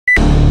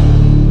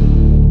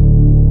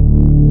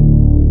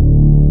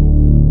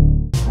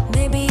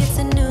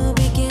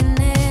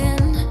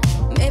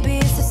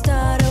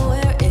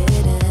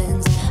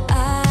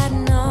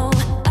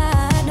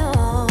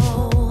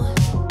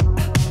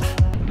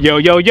Yo,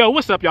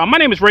 what's up, y'all? My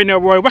name is Ray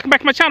Roy. Welcome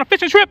back to my channel,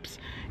 Fishing Trips.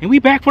 And we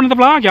back for another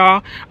vlog, y'all.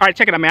 All right,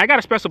 check it out, man. I got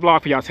a special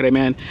vlog for y'all today,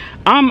 man.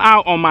 I'm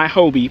out on my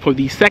Hobie for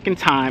the second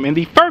time and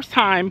the first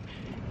time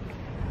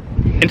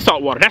in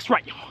saltwater. That's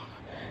right, y'all.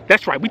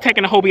 That's right. We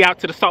taking the Hobie out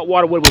to the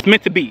saltwater where it was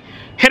meant to be.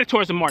 Headed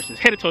towards the marshes.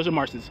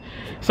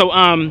 So,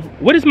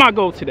 what is my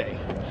goal today?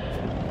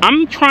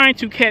 I'm trying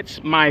to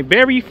catch my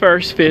very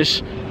first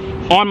fish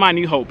on my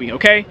new Hobie,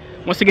 okay?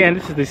 Once again,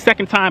 this is the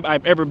second time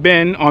I've ever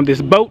been on this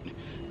boat.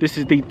 This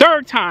is the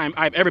third time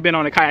I've ever been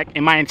on a kayak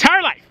in my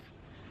entire life.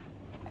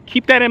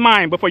 Keep that in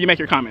mind before you make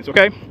your comments,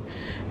 okay?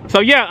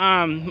 So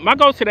yeah, my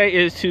goal today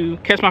is to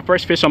catch my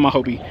first fish on my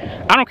Hobie.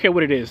 I don't care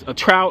what it is, a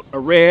trout, a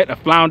red, a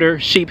flounder,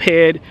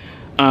 sheephead,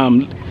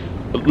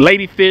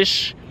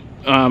 ladyfish,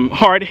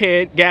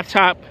 hardhead, gaff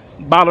top,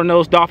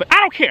 bottlenose dolphin. I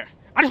don't care.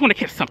 I just want to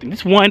catch something.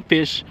 This one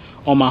fish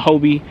on my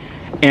Hobie,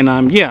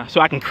 and yeah, so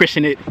I can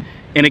christen it,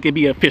 and it can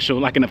be official,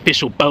 like an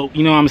official boat.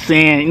 You know what I'm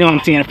saying? You know what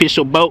I'm saying?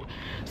 Official boat.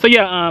 So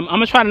yeah, I'm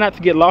gonna try not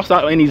to get lost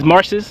out in these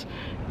marshes.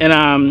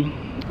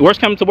 And worst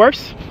comes to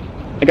worst,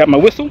 I got my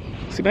whistle.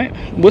 See that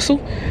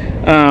whistle?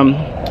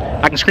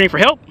 I can scream for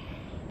help.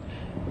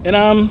 And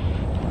I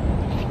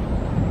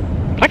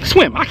can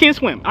swim. I can't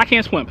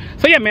swim.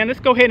 So yeah, man, let's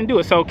go ahead and do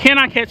it. So can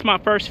I catch my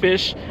first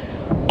fish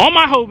on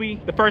my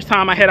Hobie the first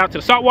time I head out to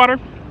the saltwater?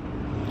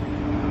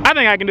 I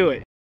think I can do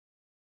it.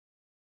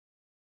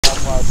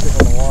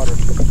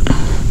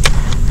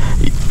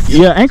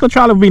 Yeah, ankle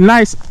trolley would be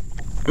nice.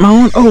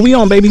 Oh, we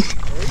on, baby.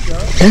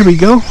 There we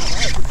go.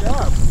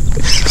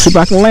 See if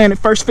I can land the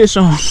first fish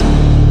on.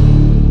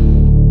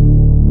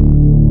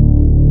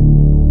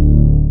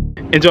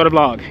 Enjoy the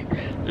vlog.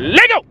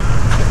 Let go.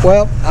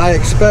 Well, I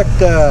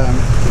expect a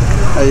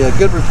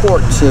good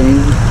report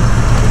soon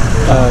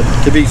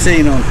to be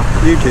seen on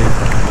YouTube.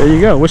 There you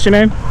go. What's your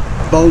name?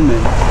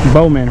 Bowman.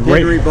 Bowman.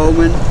 Henry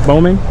Bowman.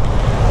 Bowman.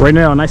 Right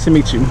now, nice to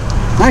meet you.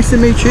 Nice to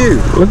meet you.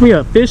 Look me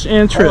up. Fish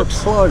and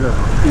Trips. Oh, plugger.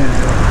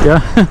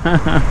 Yeah.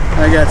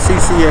 I got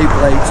CCA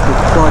plates with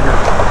plugger.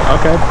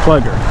 Okay,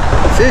 plugger.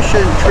 Fish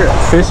and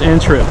Trips. Fish and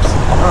Trips.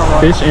 All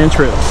right. Fish and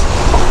Trips.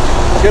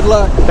 Good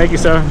luck. Thank you,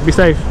 sir. Be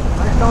safe.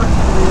 Nice talking to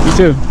you.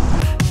 You too.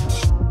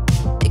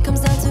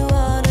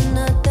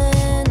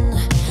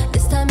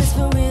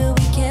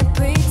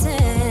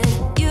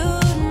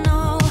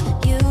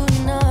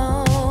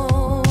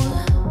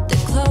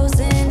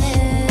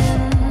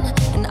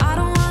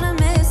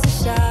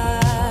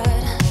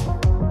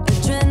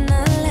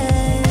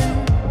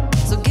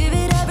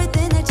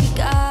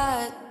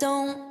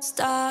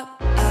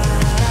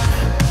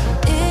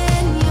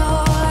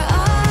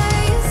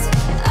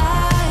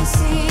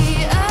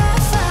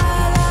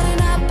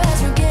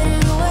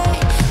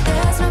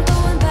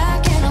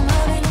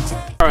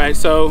 Alright,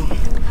 so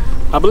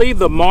I believe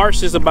the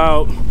Marsh is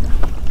about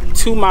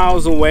 2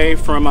 miles away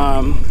from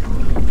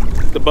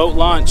the boat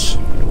launch.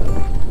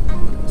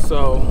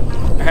 So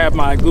I have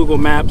my Google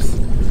Maps,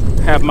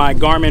 have my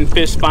Garmin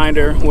fish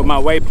finder with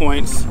my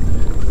waypoints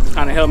to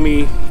kind of help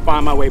me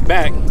find my way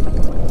back.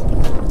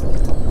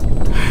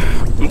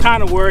 I'm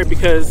kind of worried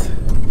because,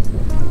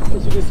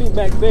 as you can see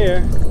back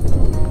there,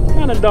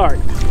 kind of dark.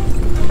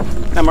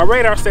 Now my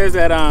radar says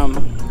that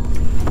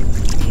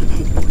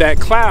that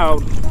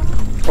cloud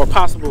or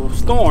possible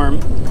storm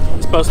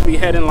is supposed to be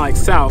heading like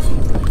south,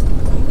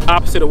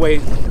 opposite away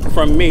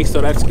from me, so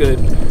that's good.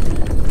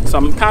 So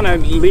I'm kind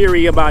of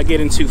leery about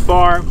getting too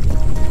far.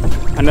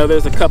 I know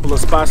there's a couple of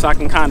spots I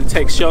can kind of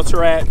take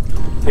shelter at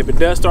if it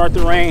does start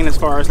to rain, as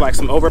far as like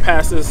some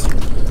overpasses.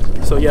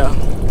 So yeah,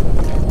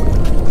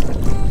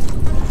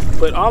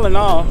 but all in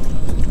all,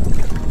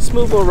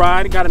 smooth little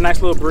ride. Got a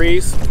nice little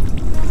breeze.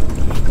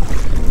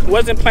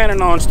 Wasn't planning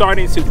on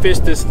starting to fish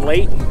this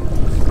late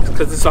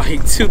because it's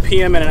like 2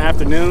 p.m. in the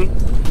afternoon,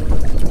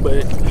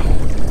 but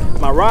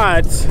my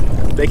rods,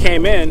 they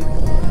came in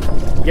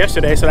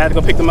yesterday, so I had to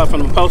go pick them up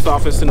from the post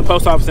office, and the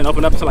post office didn't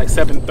open up until like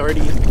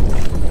 7:30.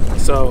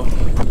 So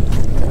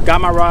got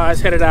my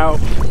rods, headed out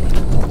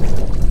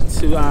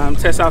to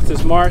test out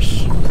this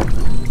marsh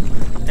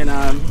and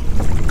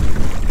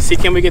see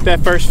can we get that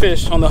first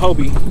fish on the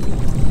Hobie.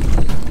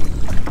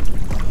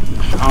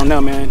 I don't know,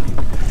 man.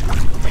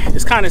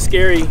 It's kind of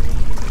scary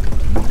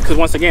because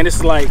once again, this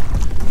is like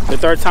the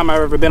third time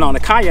I've ever been on a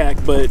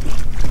kayak, but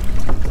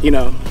you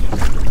know,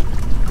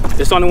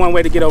 there's only one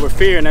way to get over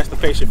fear, and that's to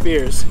face your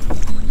fears.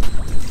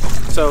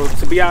 So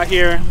to be out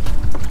here,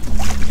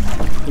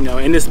 you know,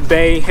 in this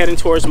bay heading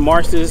towards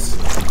marshes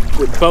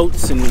with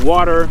boats and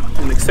water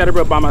and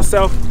etc. by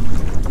myself,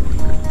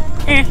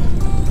 you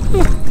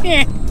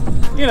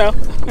know.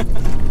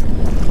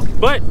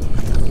 But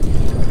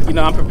you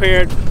know, I'm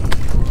prepared.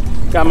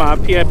 Got my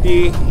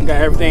PFD, got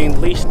everything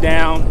leashed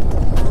down.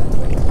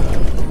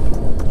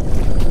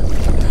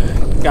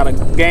 Got a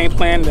game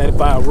plan that if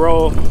I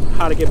roll,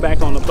 how to get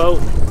back on the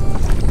boat.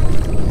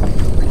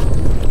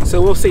 So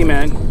we'll see,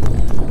 man.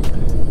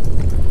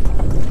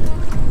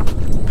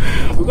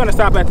 We're gonna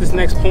stop at this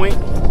next point.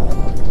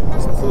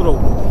 It's a little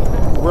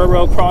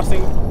railroad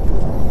crossing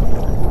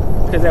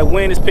because that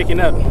wind is picking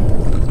up,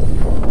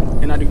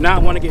 and I do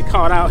not want to get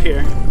caught out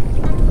here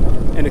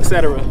and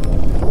etc.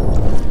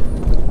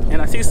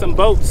 And I see some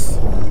boats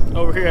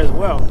over here as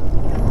well.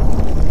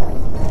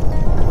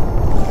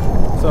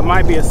 So it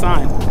might be a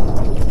sign.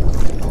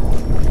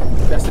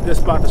 That's a good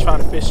spot to try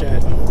to fish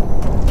at.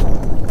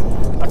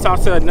 I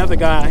talked to another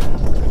guy,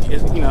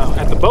 you know,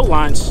 at the boat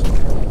launch.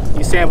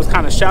 He said it was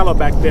kind of shallow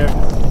back there.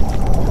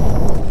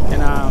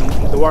 And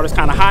the water's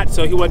kind of hot,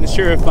 so he wasn't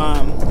sure if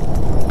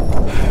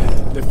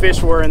the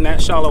fish were in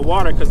that shallow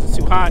water because it's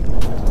too hot.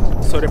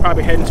 So they're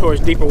probably heading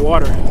towards deeper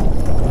water.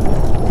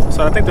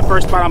 So I think the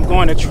first spot I'm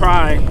going to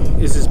try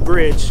is this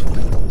bridge.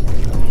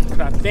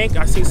 I think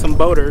I see some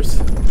boaters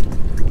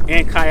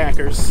and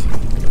kayakers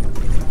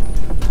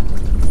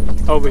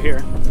over here.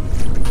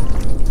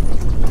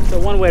 So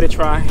one way to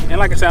try. And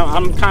like I said,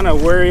 I'm kind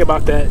of worried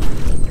about that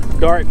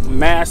dark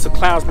mass of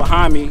clouds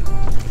behind me.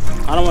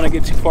 I don't want to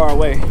get too far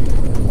away,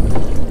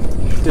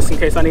 just in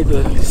case I need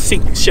to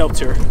seek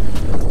shelter.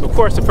 Of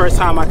course, the first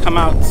time I come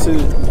out to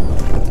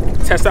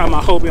test out my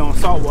Hobie on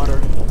saltwater,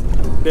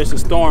 there's a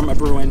storm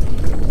a-brewing.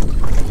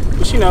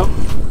 But you know,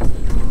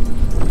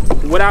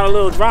 without a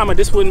little drama,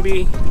 this wouldn't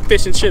be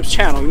Fish and Chips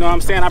channel. You know what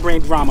I'm saying? I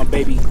bring drama,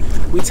 baby.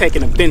 We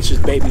taking adventures,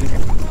 baby.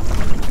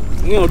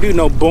 We don't do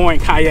no boring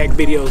kayak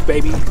videos,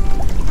 baby.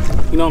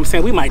 You know what I'm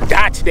saying? We might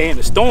die today in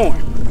the storm.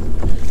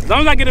 As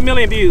long as I get 1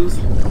 million views,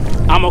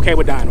 I'm okay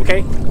with dying,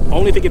 okay?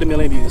 Only if you get 1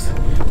 million views.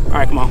 All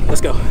right, come on,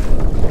 let's go.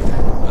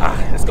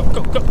 Let's go,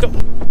 go, go, go.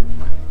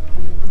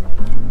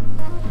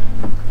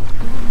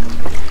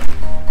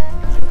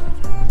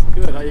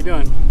 Good, how you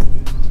doing?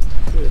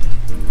 Good.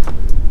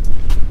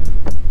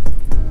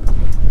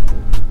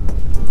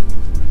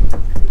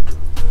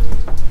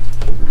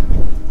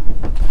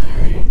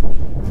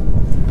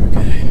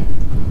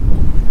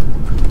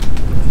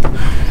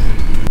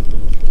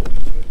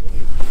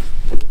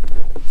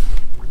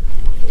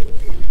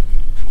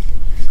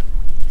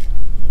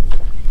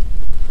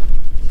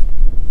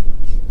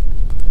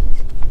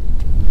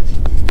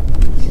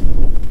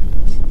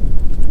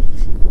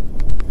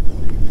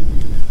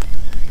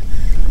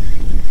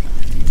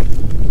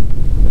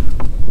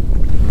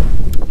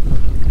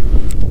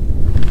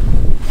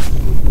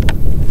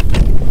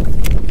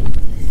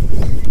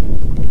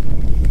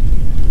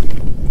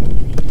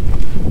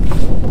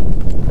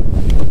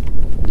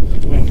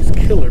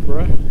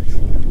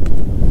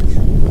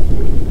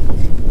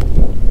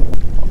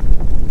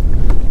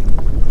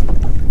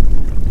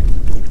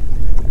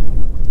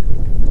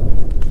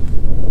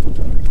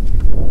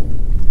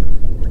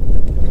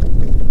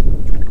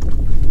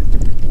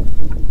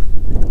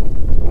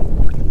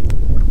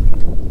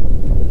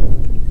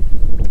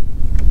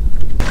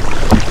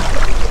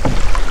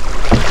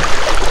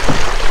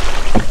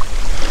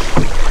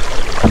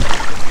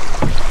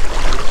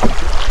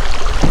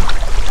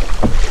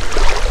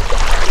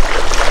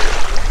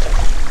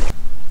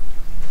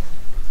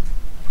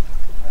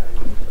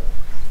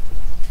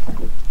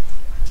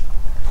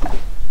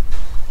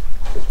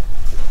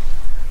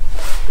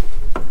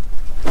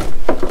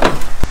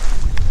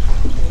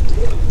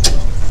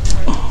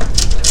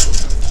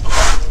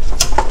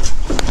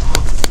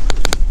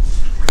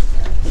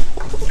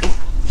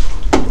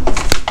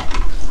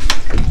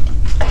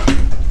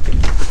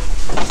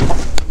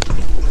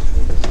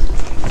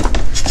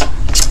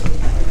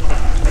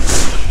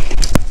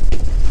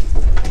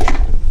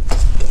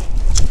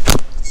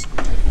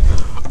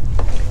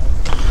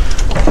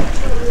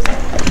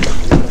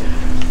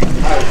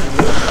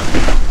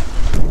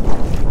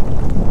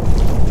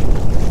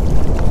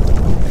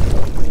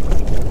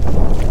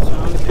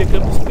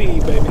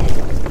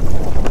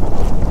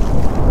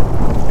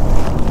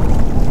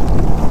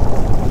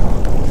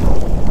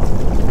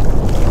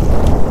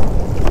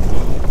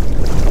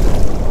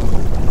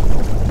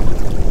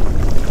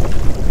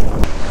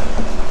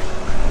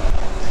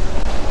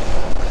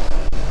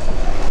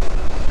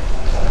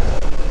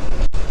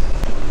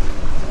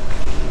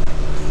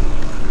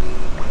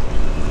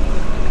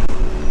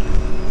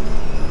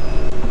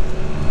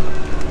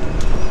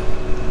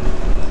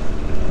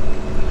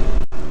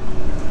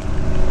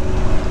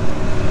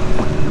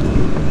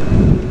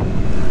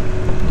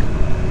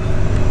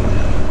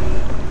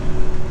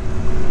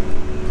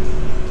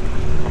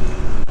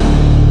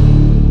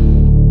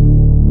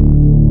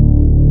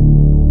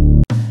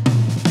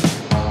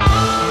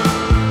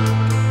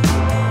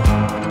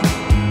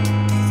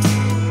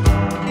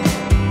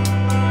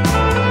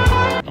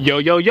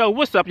 Yo,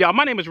 what's up, y'all?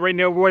 My name is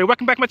Rainier Roy.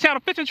 Welcome back to my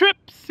channel, Fishing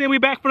Trips. And we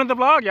back for another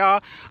vlog,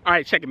 y'all. All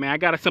right, check it, man. I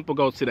got a simple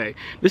goal today.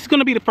 This is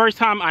gonna be the first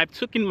time I've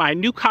taken my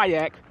new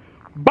kayak,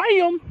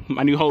 bam,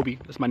 my new Hobie.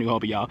 That's my new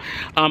Hobie, y'all.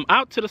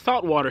 Out to the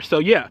salt water. So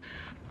yeah,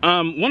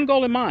 one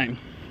goal in mind: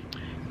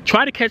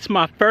 try to catch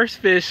my first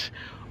fish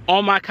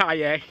on my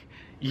kayak.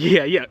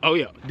 Yeah. Oh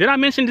yeah. Did I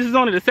mention this is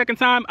only the second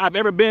time I've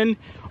ever been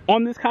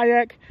on this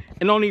kayak,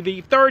 and only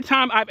the third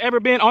time I've ever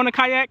been on a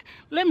kayak?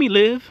 Let me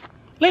live.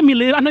 Let me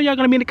live. I know y'all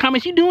gonna be in the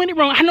comments, you doing it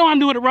wrong. I know I'm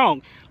doing it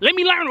wrong. Let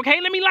me learn, okay?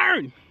 Let me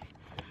learn.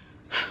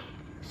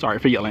 Sorry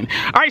for yelling.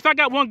 All right, so I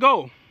got one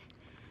goal.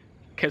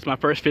 Catch my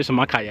first fish on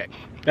my kayak.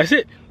 That's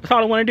it. That's all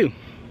I wanna do.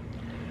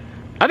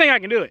 I think I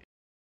can do it.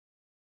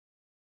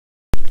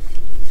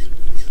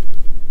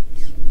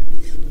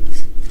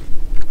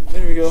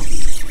 go.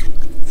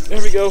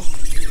 There we go.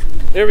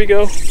 There we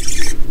go.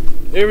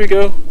 There we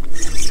go.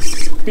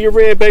 Be a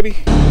red, baby.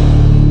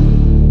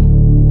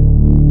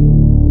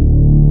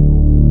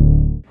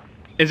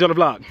 Enjoy the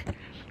vlog.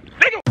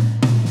 Let go.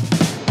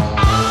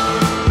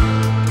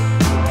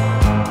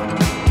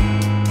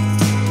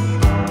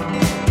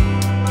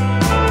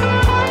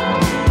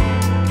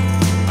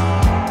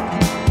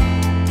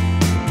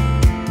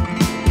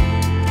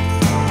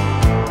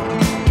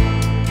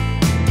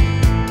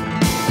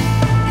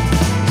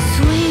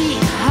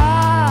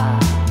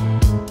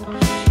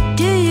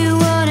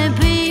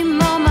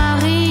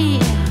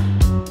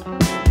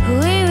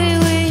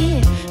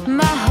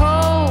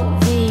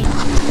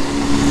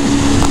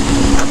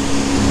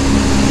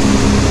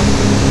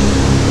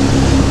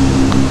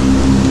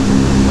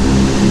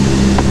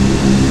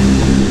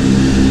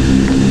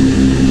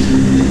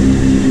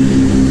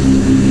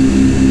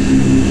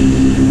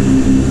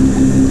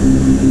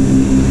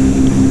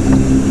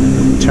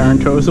 Turn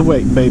towards the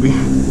wake, baby.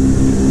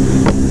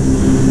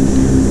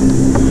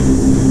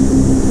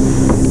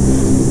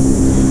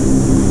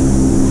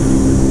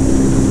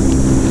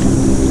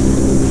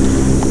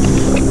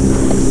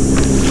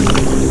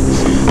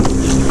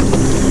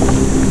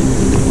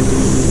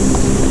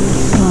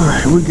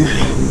 Alright, we're good.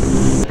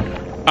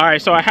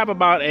 Alright, so I have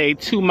about a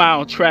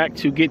 2-mile track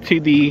to get to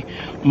the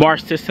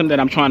Marsh system that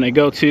I'm trying to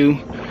go to.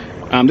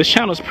 This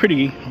channel is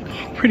pretty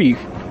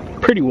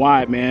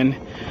wide, man.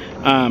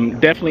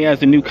 Definitely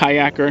as a new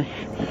kayaker,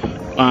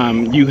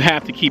 you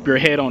have to keep your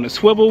head on a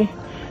swivel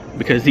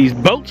because these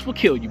boats will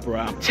kill you,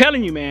 bro. I'm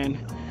telling you, man.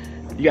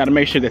 You got to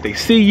make sure that they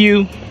see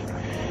you.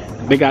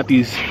 They got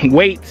these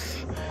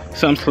weights.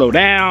 Some slow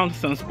down,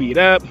 some speed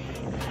up.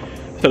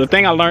 So the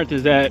thing I learned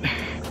is that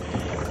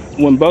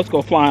when boats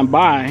go flying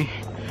by,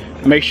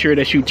 make sure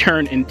that you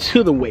turn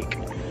into the wake.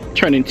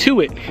 Turn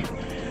into it,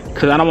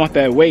 because I don't want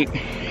that weight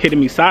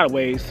hitting me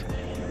sideways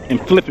and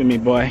flipping me,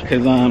 boy.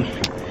 Because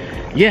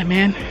yeah,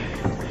 man,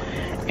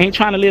 ain't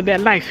trying to live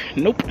that life.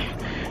 Nope.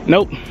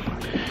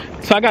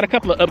 So I got a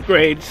couple of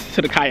upgrades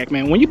to the kayak,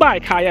 man. When you buy a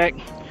kayak,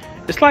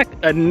 it's like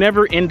a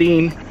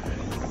never-ending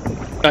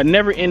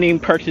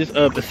purchase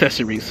of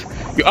accessories.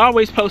 You're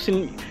always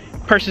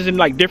purchasing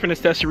like different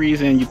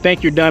accessories, and you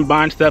think you're done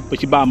buying stuff,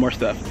 but you buy more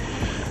stuff.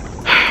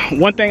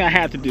 One thing I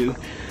had to do,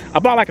 I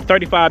bought like a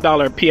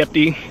 $35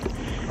 PFD.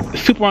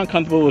 Super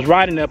uncomfortable, was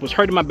riding up, was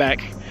hurting my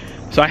back,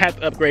 so I had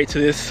to upgrade to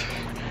this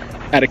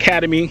at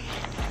Academy.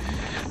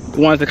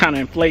 The ones that kind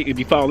of inflate if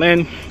you fall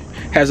in.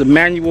 Has a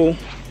manual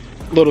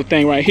little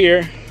thing right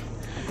here.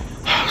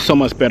 So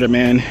much better,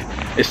 man.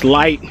 It's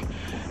light,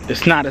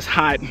 it's not as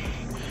hot.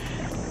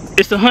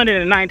 It's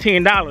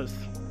 $119.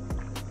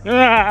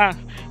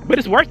 But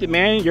it's worth it,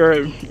 man.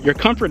 Your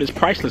comfort is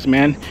priceless,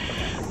 man.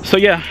 So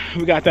yeah,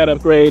 we got that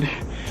upgrade.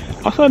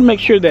 Also, to make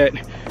sure that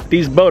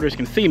these boaters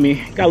can see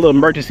me. Got a little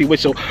emergency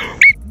whistle.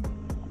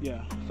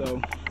 Yeah,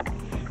 so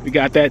we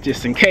got that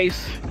just in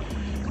case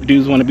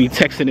dudes want to be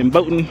texting and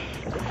boating.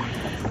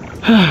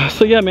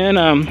 So yeah, man,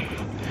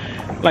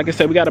 like I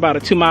said, we got about a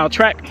 2-mile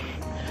track.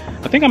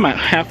 I think I'm at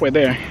halfway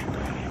there.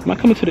 Am I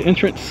coming to the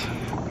entrance?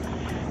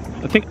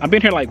 I think I've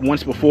been here like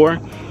once before,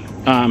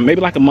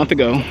 maybe like a month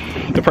ago.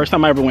 The first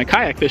time I ever went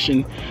kayak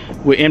fishing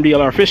with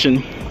MDLR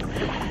Fishing,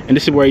 and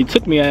this is where he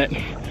took me at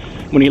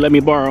when he let me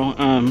borrow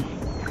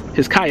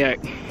his kayak.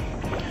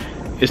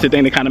 It's the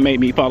thing that kind of made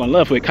me fall in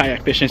love with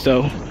kayak fishing.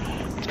 So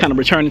it's kind of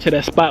returning to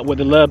that spot where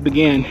the love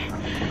began,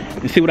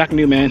 and see what I can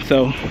do, man.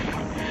 So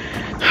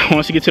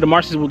once you get to the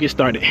marshes, we'll get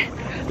started.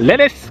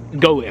 Let us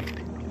go with it.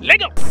 Let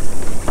go.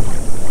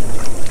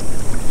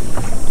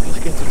 Let's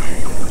get to it.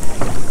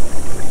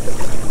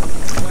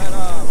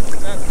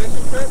 That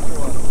fishing trip or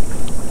what?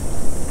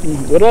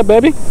 What up,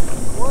 baby?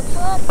 What's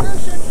up,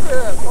 fishing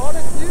trip? On a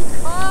new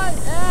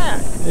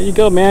kayak. There you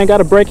go, man. Got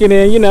to break it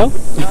in, you know. I'm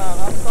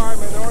sorry,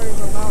 man. There aren't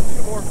even allowed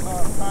 2 more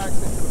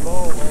kayaks into the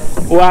bowl,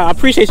 man. Well, I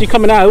appreciate you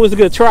coming out. It was a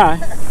good try.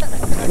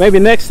 Maybe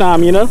next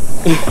time, you know.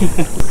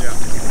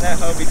 That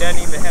Hobie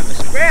doesn't even have a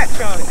scratch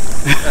on it.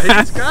 He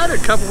just got it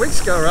a couple weeks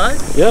ago, right?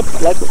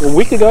 Yep, like a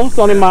week ago. It's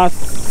only my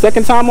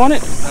 2nd time on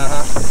it.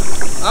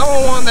 I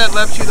want one that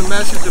left you the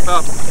message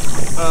about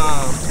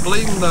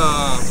bleeding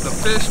the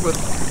fish with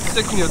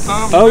sticking your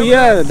thumb. Oh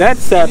yeah,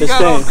 that's sad to say. You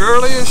got all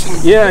girlyish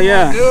and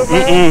yeah. Do it,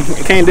 man.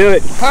 Can't do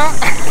it. Huh?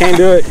 Can't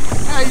do it.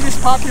 Yeah, you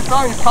just pop your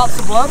thumb, you pops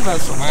the blood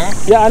vessel, man.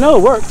 Yeah, I know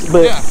it works,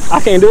 but yeah. I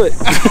can't do it.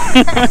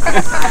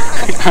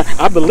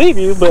 I believe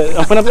you, but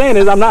what I'm saying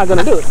is I'm not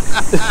gonna do it.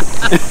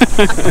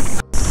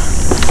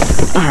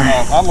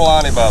 Alright. I'm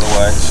Lonnie, by the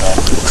way. So.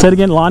 Say it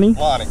again, Lonnie?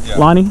 Lonnie, yeah.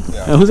 Lonnie?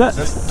 Yeah. Who's that?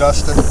 This is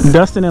Dustin.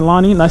 Dustin and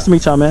Lonnie. Nice to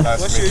meet y'all, man.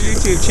 What's your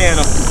YouTube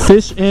channel?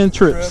 Fish and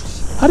Trips.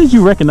 How did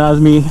you recognize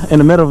me in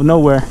the middle of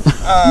nowhere?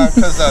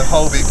 Because that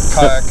Hobie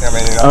kayak, I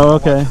mean, I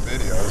watch your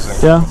videos and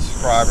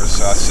subscribers,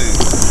 so I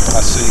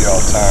see you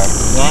all the time.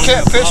 You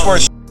can't fish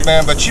worth shit,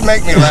 man, but you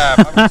make me laugh.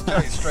 I'm just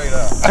telling you straight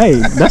up.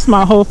 Hey, that's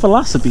my whole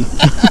philosophy.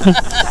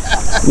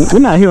 We're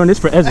not doing this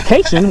for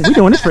education. We're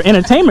doing this for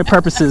entertainment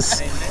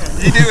purposes.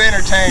 You do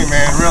entertain,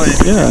 man, really.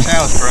 Yeah. Your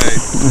channel's great.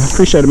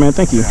 Appreciate it, man.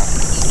 Thank you.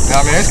 Yeah.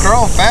 I mean, it's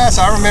growing fast.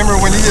 I remember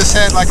when you just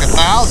had like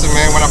 1,000,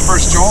 man, when I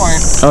first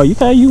joined. Oh,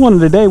 you one of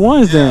the day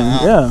ones then.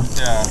 Yeah.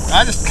 Yeah.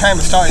 I just came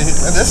and started.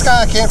 This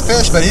guy can't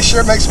fish, but he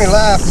sure makes me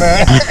laugh,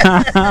 man.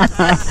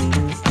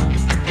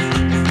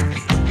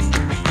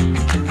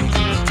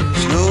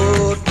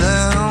 Slow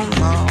down,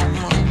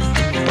 mama.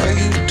 Why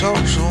you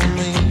talk so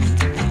mean?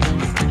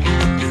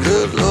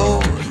 Good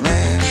Lord,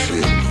 man,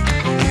 shit.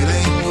 It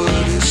ain't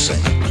what it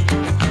seems.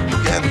 You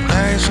got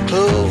nice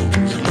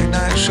clothes and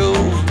nice shows.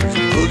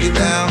 Boogie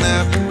down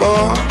at the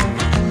bar.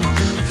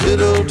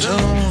 Fiddle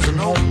tunes and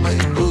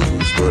homemade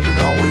booze, but it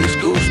always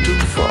goes too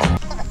far.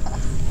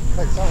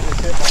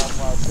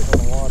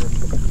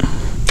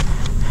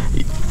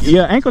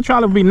 Yeah, ankle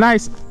trawler would be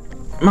nice.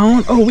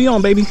 Oh, we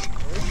on, baby.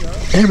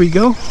 There we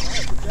go.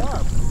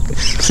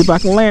 See if I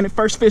can land it.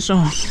 First fish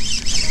on.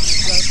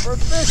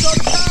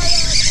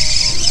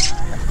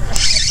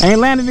 I ain't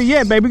landed it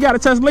yet, baby. We got to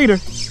test later.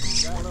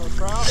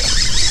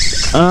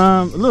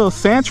 A little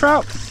sand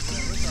trout.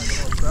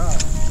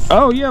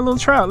 Oh yeah, a little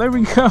trout. There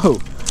we go.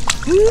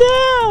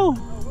 No.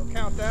 We'll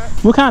count that.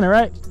 We'll count it,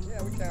 right?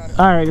 Yeah, we count it.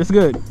 All right, that's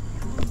good.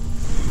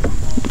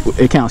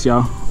 It counts,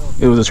 y'all.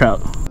 It was a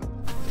trout.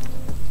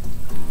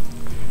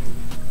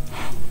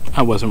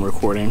 I wasn't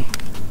recording.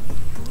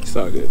 It's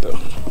all good though.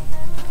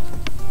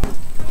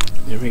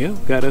 There we go.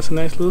 Got us a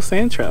nice little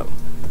sand trout.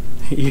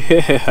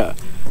 Yeah,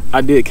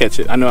 I did catch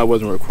it. I know I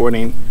wasn't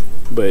recording,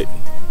 but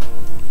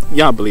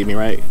y'all believe me,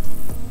 right?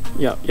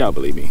 Y'all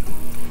believe me.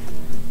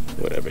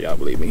 Whatever, y'all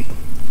believe me.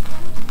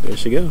 There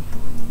she go.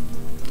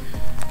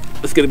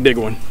 Let's get a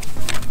bigger one.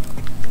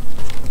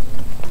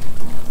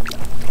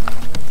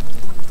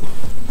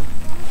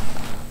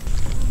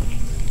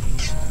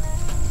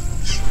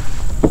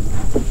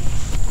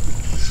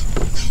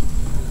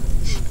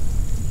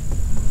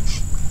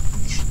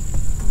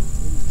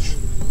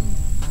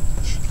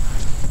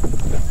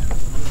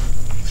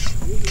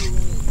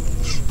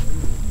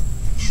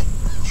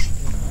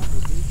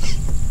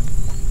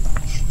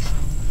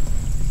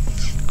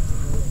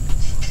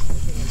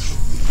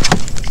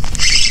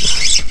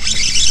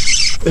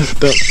 That's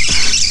dope.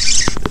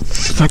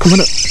 It's not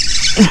coming up.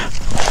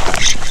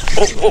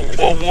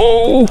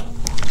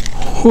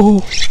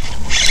 Oh,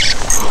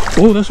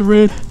 oh, that's a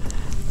red.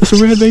 That's a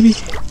red, baby.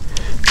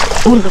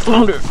 Oh, there's a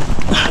flounder. A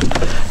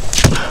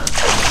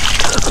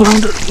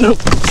flounder. No,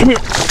 come here.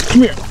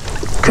 Come here.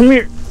 Come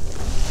here.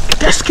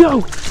 Let's go.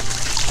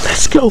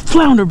 Let's go,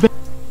 flounder, baby.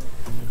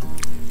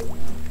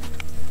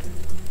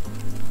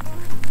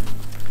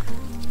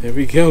 There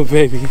we go,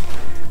 baby.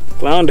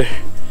 Flounder.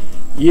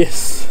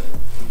 Yes.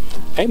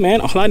 Hey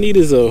man, all I need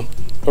is a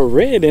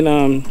red,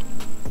 and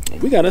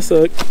we got us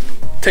a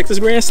Texas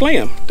Grand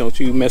Slam. Don't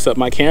you mess up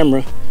my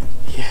camera.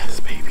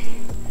 Yes, baby.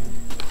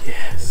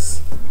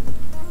 Yes.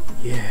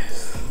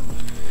 Yes.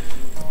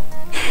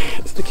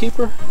 It's the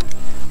keeper.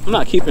 I'm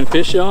not keeping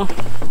fish, y'all.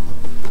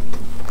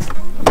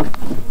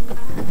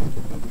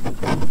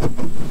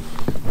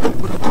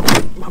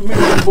 My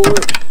measuring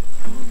board.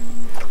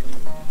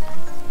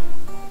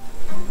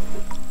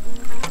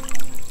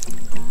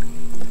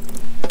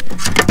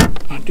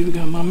 I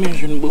got my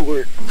measuring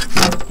board.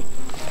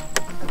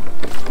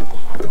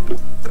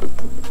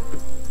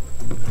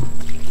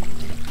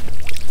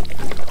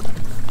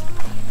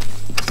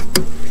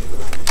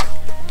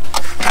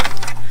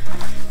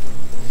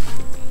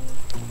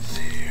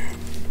 See here.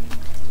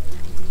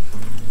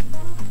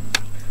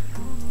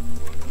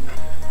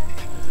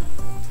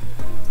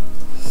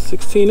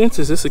 16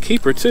 inches. It's a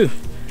keeper too.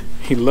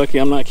 You're lucky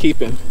I'm not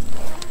keeping.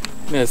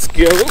 Let's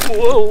go.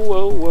 Whoa,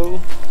 whoa,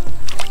 whoa.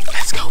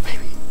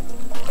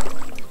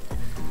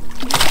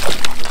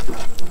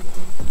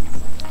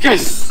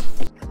 Yes!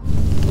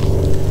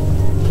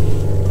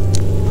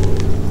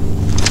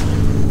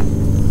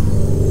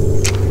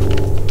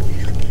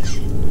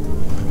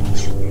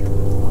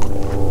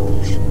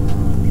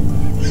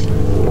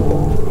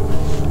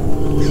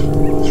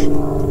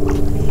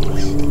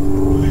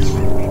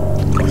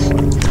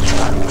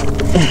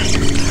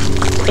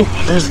 Oh,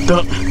 there's the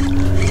duck.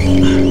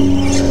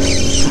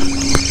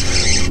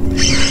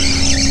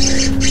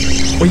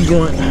 Where you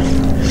going?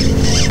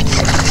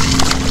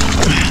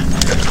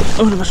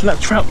 Oh, that's not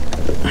trout.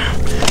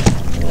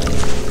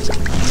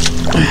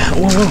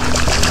 Whoa, whoa.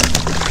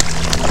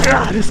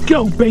 Ah, let's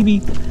go,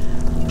 baby.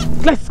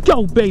 Let's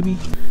go, baby.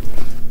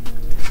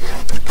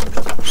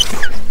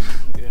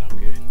 I'm good, I'm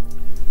good.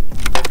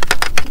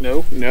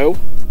 No, no.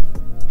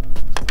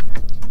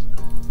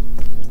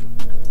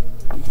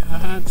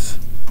 God.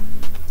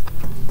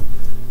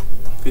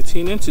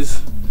 15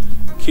 inches.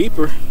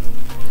 Keeper.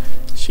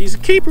 She's a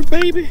keeper,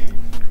 baby.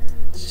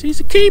 She's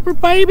a keeper,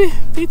 baby.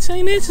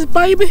 15 inches,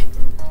 baby.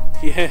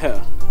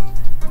 Yeah.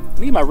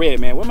 Need my red,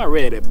 man. Where my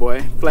red at,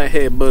 boy?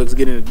 Flathead bugs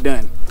getting it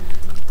done.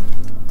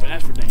 But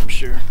that's for damn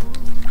sure.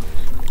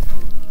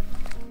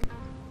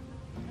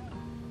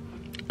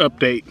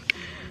 Update.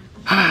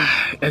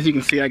 As you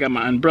can see, I got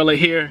my umbrella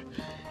here.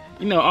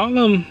 You know, all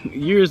them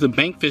years of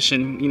bank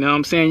fishing, you know what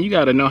I'm saying? You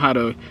got to know how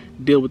to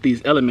deal with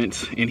these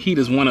elements, and heat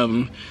is one of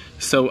them.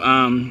 So,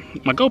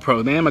 my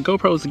GoPro, man. My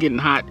GoPro's getting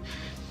hot.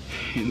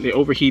 and they're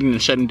overheating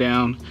and shutting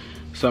down.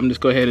 So I'm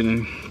just go ahead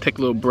and take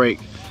a little break,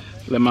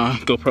 let my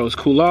GoPros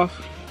cool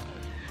off,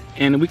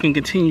 and we can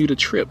continue to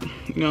trip.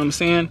 You know what I'm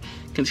saying?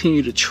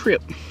 Continue to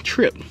trip.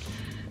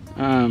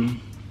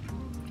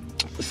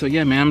 So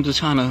yeah, man, I'm just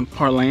trying to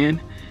parlaying,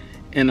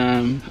 and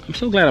I'm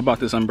so glad I bought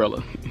this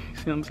umbrella.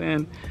 See what I'm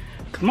saying?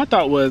 Because my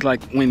thought was,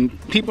 like, when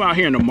people out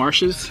here in the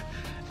marshes,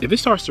 if it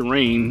starts to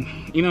rain,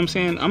 you know what I'm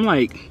saying? I'm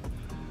like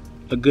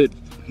a good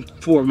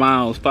 4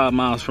 miles, 5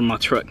 miles from my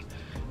truck.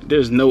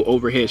 There's no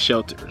overhead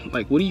shelter.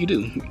 Like, what do?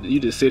 You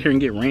just sit here and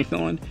get rained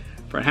on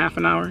for half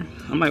an hour?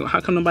 I'm like, how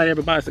come nobody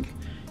ever buys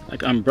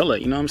like umbrella?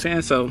 You know what I'm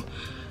saying? So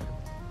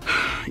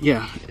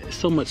yeah, it's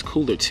so much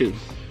cooler too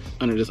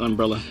under this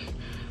umbrella.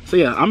 So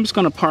yeah, I'm just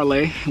gonna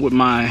parlay with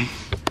my,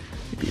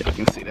 if y'all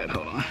can see that,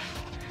 hold on.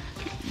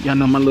 Y'all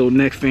know my little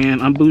neck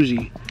fan. I'm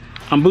bougie.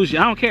 I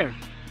don't care.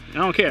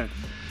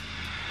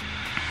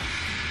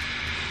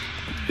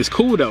 It's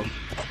cool though.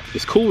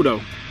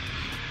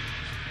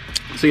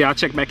 So yeah, I'll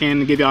check back in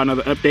and give y'all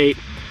another update.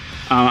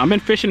 I've been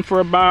fishing for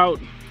about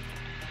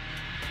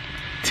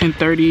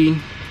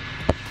 10:30,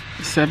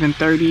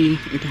 7:30,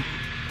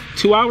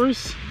 2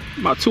 hours.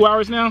 About 2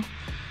 hours now.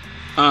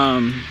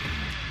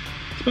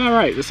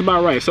 It's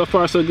about right. So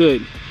far, so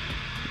good.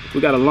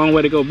 We got a long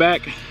way to go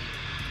back,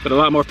 but a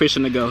lot more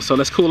fishing to go. So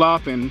let's cool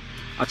off, and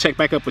I'll check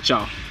back up with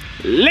y'all.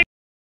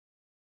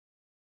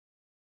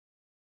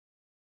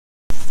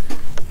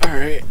 All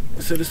right,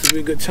 so this would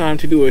be a good time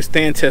to do a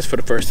stand test for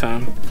the first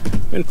time.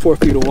 In 4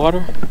 feet of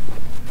water.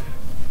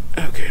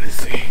 Okay, let's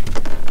see.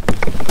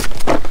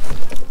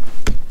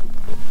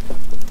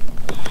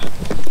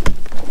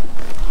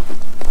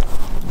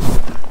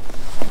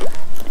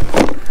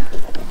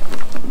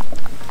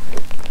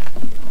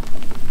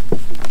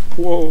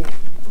 Whoa.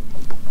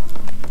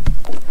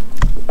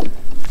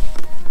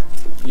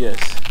 Yes.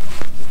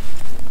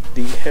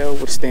 The hell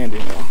with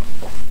standing, y'all.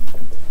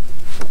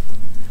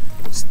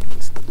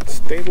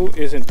 Stable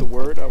isn't the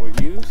word I would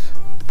use.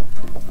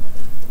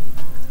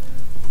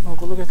 Oh,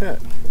 but look at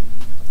that. You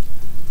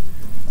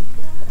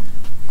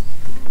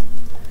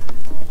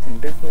can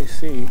definitely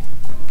see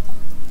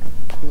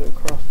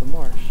across the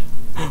marsh.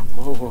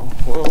 Whoa, whoa,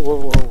 whoa, whoa,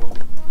 whoa, whoa.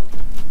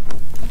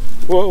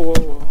 Whoa, whoa,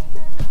 whoa.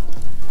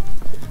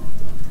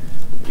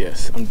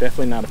 Yes, I'm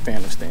definitely not a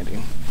fan of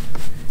standing.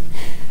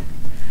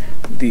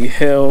 The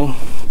hell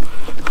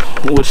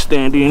was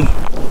standing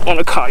on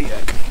a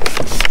kayak.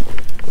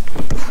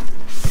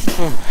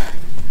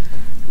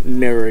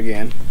 Never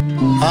again.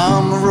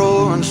 I'm a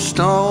rolling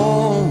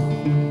stone,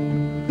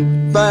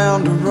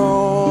 bound to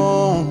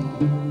roam.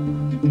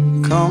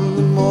 Come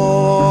the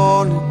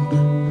morning,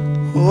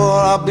 or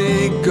I'll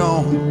be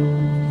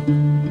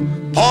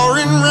gone.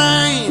 Pouring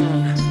rain,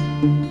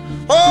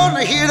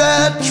 wanna hear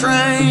that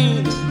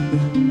train.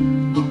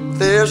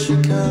 There she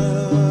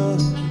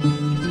comes,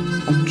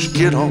 won't you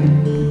get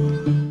on?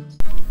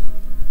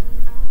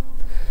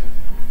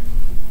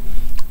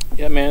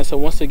 Yeah, man, so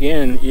once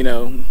again, you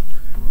know,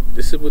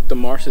 this is what the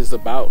marsh is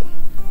about.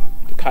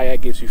 The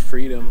kayak gives you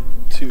freedom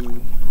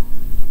to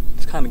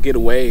just kind of get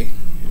away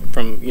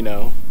from, you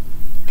know,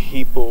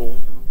 people,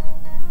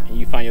 and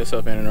you find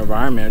yourself in an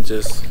environment of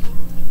just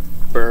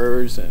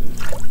birds and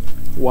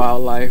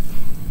wildlife.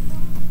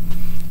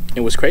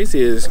 And what's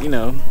crazy is, you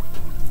know,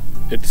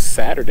 it's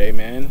Saturday,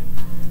 man,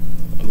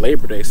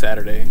 Labor Day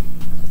Saturday.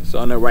 So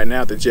I know right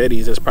now at the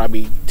jetties there's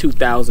probably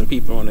 2,000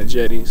 people on the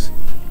jetties,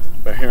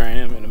 but here I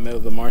am in the middle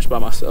of the marsh by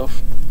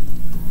myself.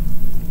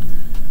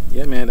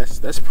 Yeah, man,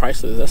 that's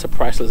priceless. That's a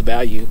priceless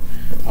value.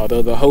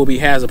 Although the Hobie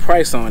has a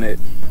price on it,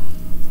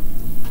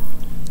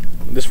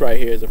 this right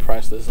here is a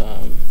priceless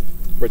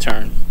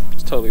return.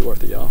 It's totally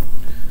worth it, y'all.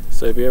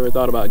 So if you ever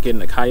thought about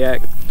getting a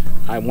kayak,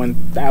 I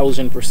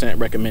 1000%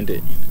 recommend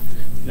it.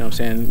 You know what I'm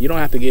saying? You don't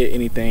have to get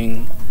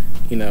anything,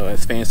 you know,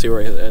 as fancy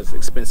or as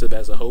expensive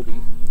as a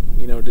Hobie.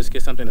 You know, just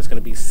get something that's going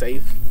to be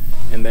safe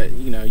and that,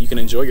 you know, you can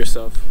enjoy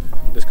yourself.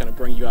 That's going to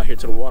bring you out here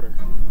to the water.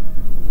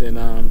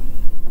 Then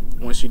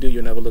once you do,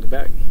 you'll never look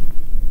back.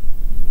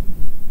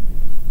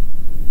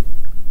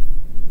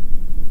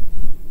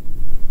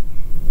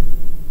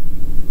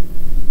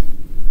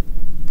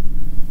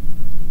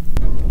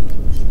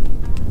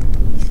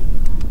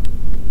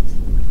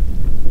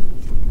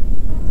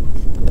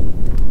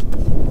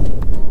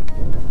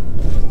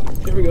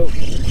 There we go.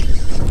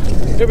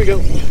 There we go.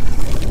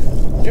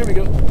 There we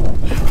go.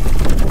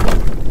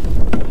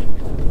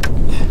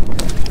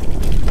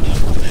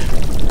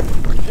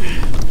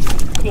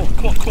 Come on,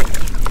 come on, come on.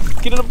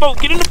 Get in the boat,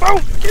 get in the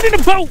boat, get in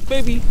the boat,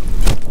 baby.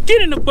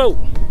 Get in the boat.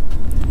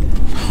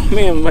 Oh,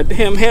 man, my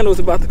damn handle's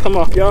about to come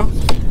off, y'all. Oh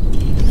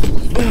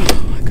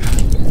my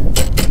God.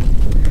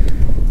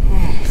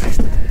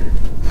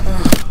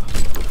 Oh.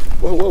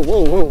 Whoa, whoa,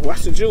 whoa, whoa.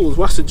 Watch the jewels,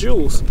 watch the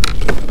jewels.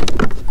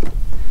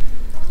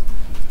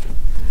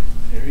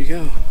 There we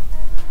go.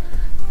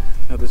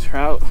 Another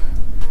trout.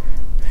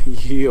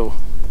 Yo.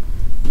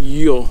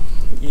 Yo.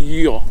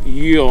 Yo.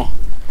 Yo.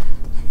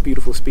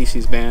 Beautiful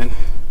species, man.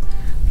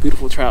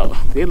 Beautiful trout.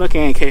 They lucky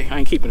I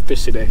ain't keeping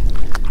fish today.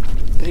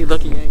 They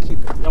lucky I ain't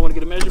keeping. Y'all want to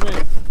get a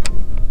measurement?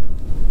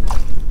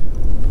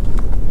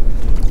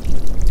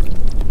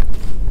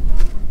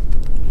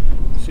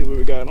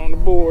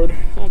 board.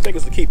 I don't think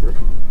it's a keeper.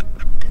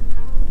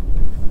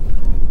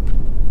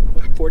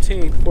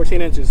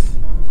 14 inches.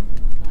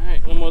 All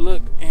right, one more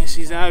look, and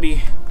she's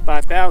outie.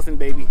 5,000,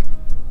 baby.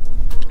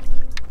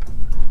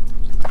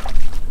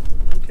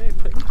 Okay,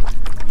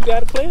 you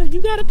got a player?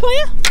 You got a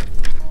player?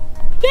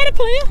 You got a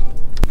player?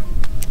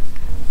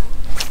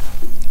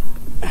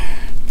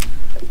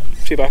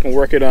 See if I can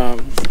work it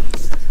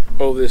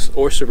over this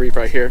oyster reef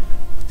right here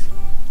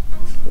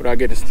without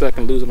getting stuck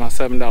and losing my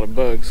 $7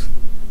 bugs.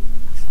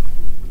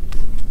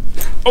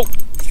 Oh,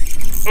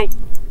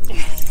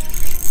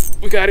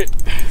 we got it.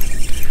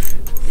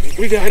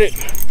 We got it.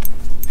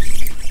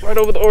 Right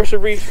over the oyster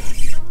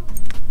reef.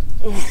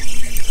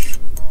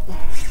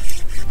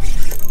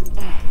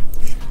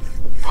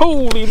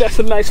 Holy, that's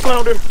a nice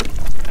flounder.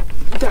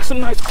 That's a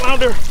nice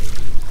flounder.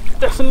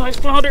 That's a nice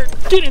flounder.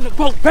 Get in the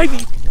boat,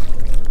 baby.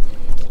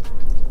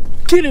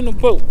 Get in the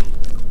boat.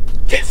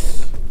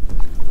 Yes.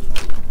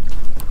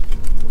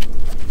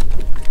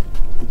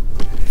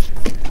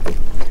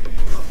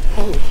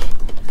 Oh.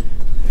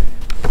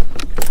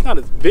 Not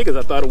as big as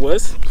I thought it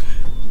was,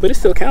 but it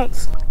still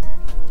counts.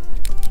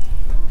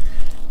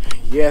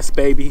 Yes,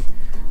 baby.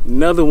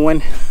 Another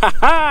one.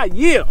 Haha,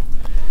 yeah.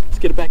 Let's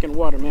get it back in the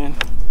water, man,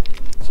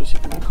 so she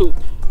can poop.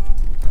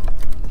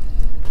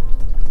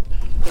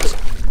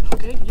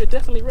 Okay, you're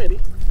definitely ready.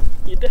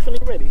 You're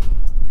definitely ready.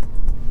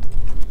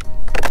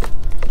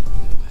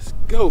 Let's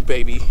go,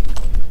 baby.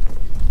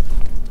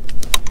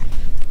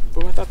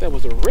 Bro, I thought that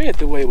was a red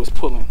the way it was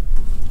pulling.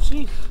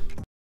 Jeez.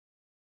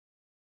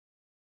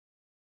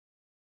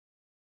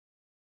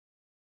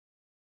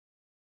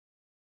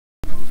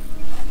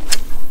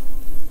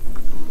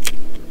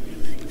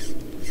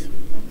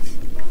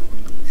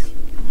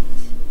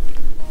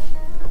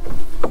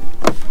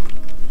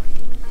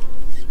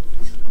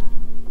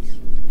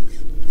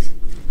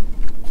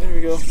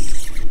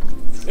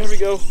 There we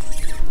go.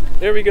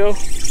 There we go.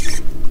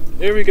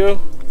 There we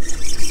go.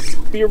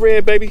 Be a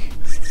red, baby.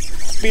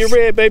 Be a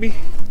red, baby.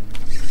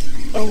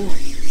 Oh,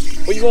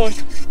 where you going?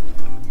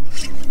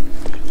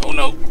 Oh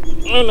no.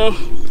 Oh no.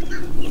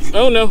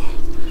 Oh no.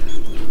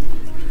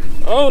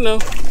 Oh no.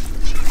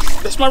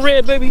 That's my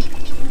red, baby.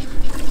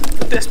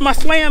 That's my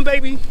slam,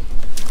 baby.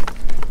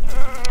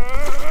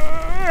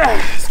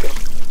 Let's go.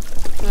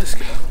 Let's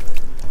go.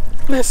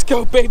 Let's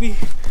go, baby.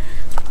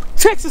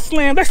 Texas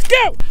slam. Let's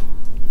go.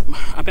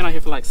 I've been out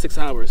here for like 6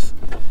 hours.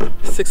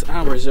 6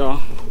 hours,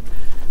 y'all.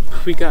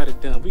 We got it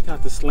done. We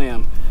got the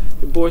slam.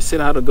 The boy set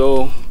out a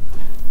goal,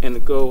 and the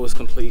goal was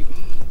complete.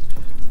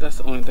 That's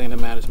the only thing that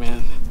matters,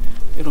 man.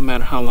 It don't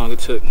matter how long it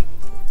took.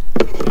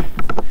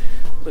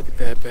 Look at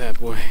that bad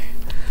boy.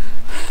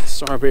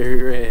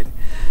 Strawberry red.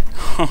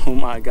 Oh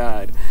my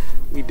God.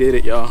 We did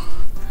it, y'all.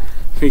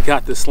 We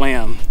got the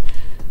slam.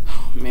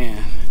 Oh,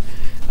 man.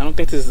 I don't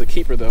think this is a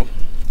keeper, though.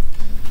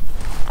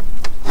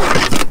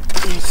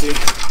 Let me see.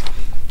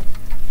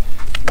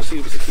 Let's see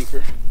if it's a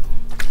keeper.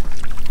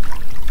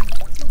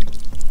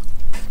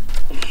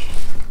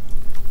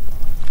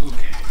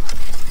 Okay.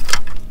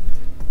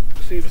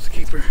 Let's see if it's a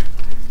keeper.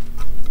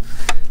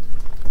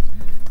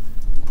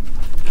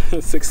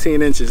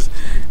 16 inches.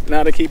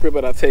 Not a keeper,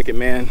 but I'll take it,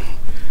 man.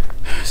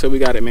 So we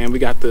got it, man. We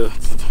got the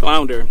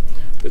flounder,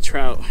 the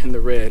trout, and the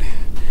red.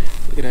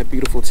 Look at that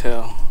beautiful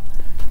tail.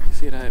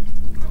 See that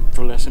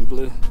fluorescent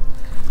blue?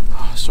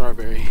 Oh,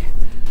 strawberry.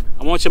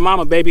 I want your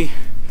mama, baby.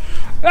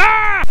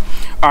 Ah!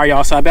 All right,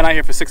 y'all, so I've been out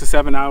here for 6 or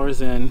 7 hours,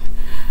 and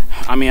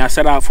I mean, I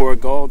set out for a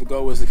goal. The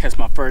goal was to catch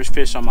my first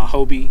fish on my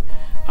Hobie.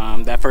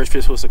 That first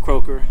fish was a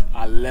croaker.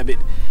 I love it.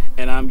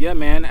 And yeah,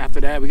 man,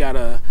 after that, we got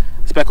a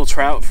speckled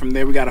trout. From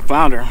there, we got a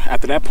flounder.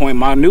 After that point,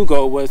 my new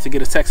goal was to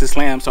get a Texas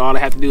slam, so all I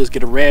have to do is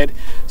get a red.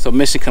 So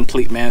mission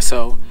complete, man.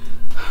 So,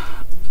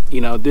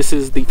 you know, this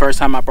is the first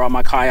time I brought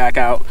my kayak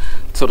out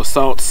to the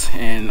salts,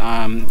 and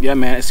yeah,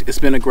 man, it's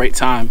been a great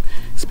time.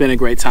 It's been a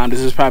great time.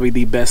 This is probably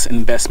the best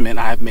investment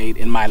I have made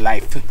in my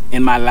life.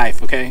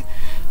 Okay,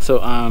 so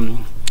I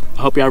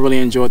hope y'all really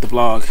enjoyed the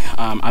vlog.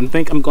 I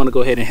think I'm gonna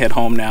go ahead and head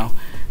home now,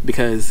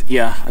 because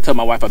yeah, I told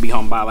my wife I'd be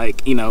home by,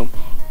 like, you know,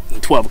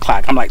 12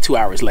 o'clock. I'm like 2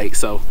 hours late,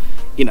 so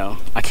you know,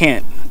 I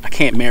can't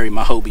marry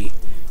my Hobie.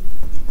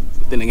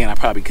 But then again, I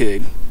probably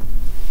could.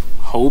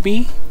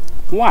 Hobie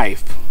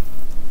wife.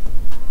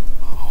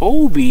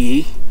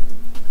 Hobie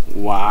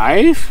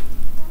wife.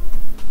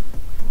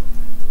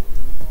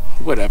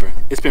 Whatever.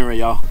 It's been real,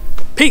 y'all.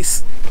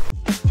 Peace.